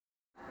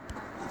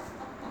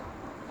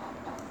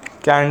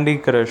Candy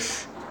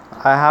Crush.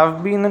 I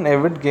have been an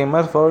avid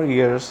gamer for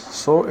years,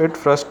 so it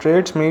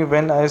frustrates me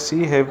when I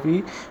see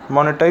heavy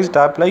monetized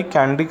app like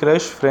Candy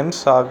Crush Friends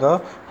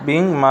Saga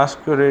being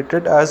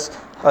masqueraded as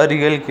a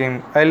real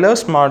game. I love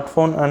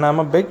smartphone and I'm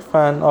a big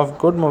fan of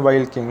good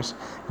mobile games,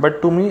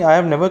 but to me I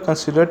have never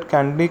considered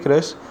Candy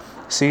Crush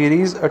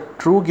series a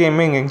true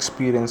gaming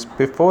experience.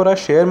 Before I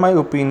share my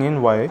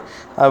opinion why,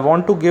 I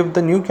want to give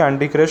the new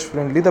Candy Crush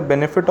Friendly the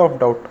benefit of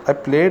doubt. I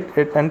played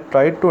it and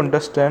tried to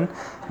understand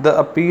the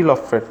appeal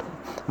of it.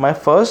 My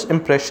first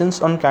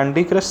impressions on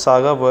Candy Crush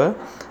Saga were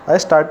I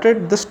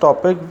started this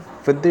topic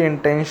with the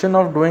intention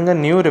of doing a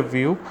new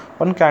review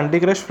on Candy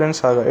Crush Friends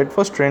Saga. It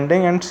was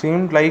trending and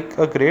seemed like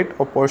a great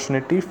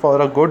opportunity for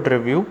a good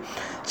review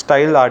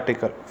style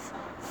article.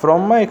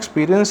 From my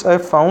experience, I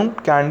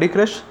found Candy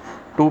Crush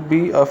to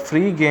be a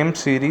free game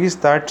series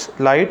that's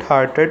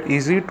light-hearted,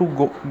 easy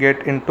to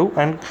get into,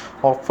 and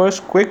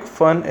offers quick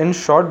fun in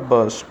short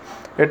bursts.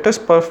 It is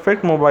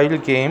perfect mobile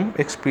game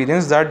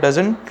experience that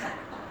doesn't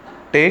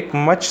take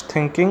much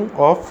thinking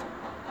of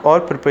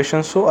or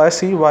preparation, so I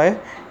see why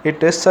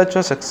it is such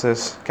a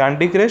success.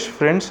 Candy Crush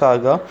Friend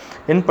Saga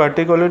in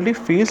particularly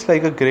feels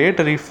like a great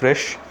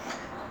refresh.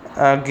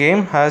 A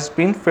game has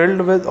been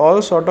filled with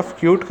all sort of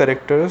cute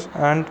characters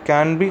and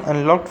can be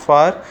unlocked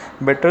far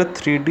better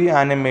 3D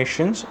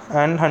animations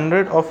and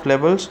hundred of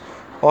levels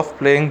of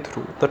playing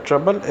through. The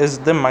trouble is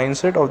the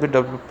mindset of the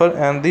developer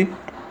and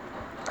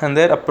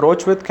their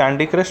approach with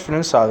Candy Crush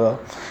Friends Saga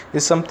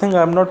is something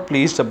I am not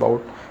pleased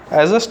about.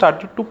 As I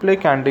started to play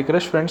Candy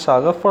Crush Friends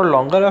Saga for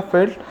longer, I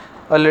felt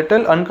a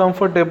little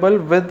uncomfortable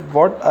with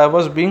what I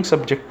was being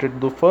subjected.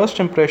 The first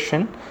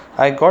impression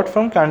I got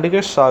from Candy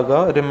Crush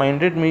Saga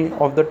reminded me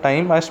of the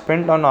time I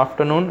spent on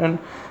afternoon in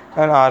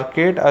an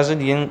arcade as a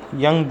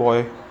young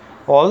boy.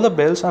 All the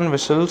bells and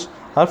whistles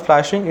are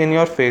flashing in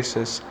your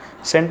faces,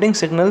 sending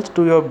signals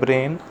to your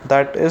brain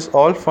that is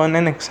all fun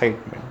and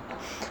excitement.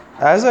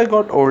 As I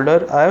got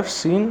older, I have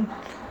seen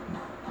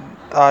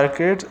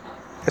arcades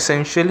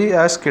essentially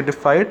as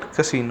kiddified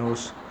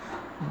casinos.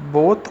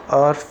 Both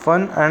are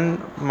fun and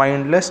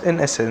mindless in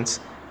essence,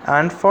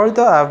 and for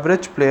the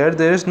average player,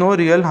 there is no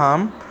real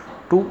harm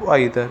to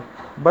either.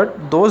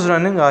 But those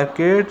running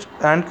arcades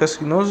and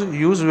casinos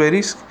use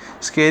very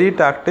scary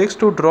tactics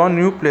to draw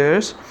new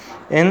players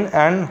in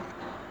and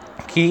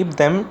keep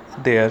them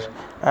there,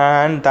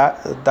 and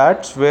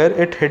that's where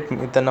it hit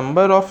me. The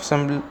number of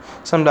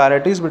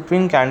similarities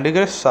between Candy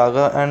Crush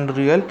Saga and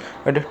real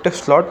addictive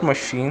slot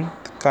machine,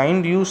 the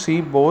kind you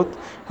see both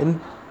in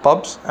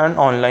pubs and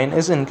online,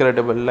 is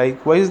incredible.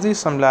 Likewise, the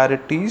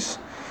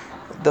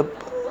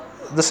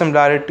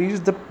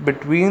the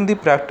between the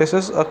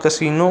practices a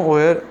casino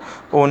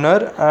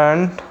owner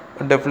and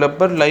a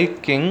developer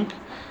like King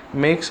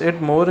makes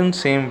it more in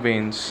same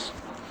veins,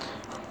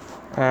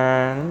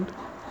 and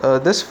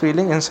this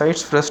feeling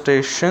incites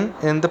frustration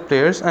in the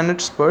players and it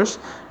spurs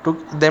to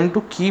them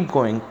to keep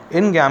going.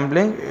 In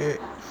gambling,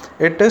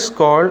 it is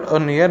called a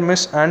near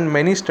miss, and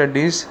many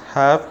studies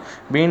have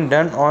been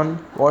done on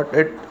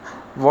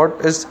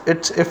what is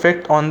its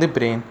effect on the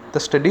brain. The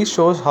study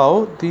shows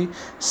how the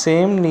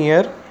same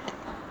near,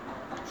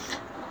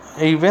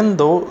 even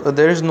though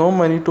there is no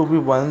money to be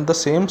won, the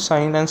same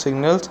sign and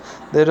signals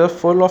there are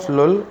full of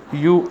lull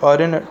you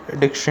are in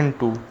addiction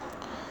to.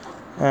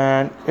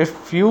 And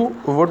if you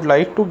would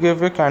like to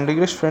give your Candy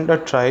Crush friend a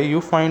try, you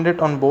find it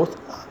on both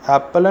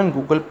Apple and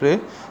Google Play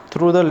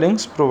through the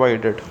links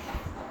provided.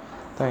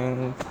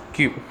 Thank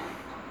you.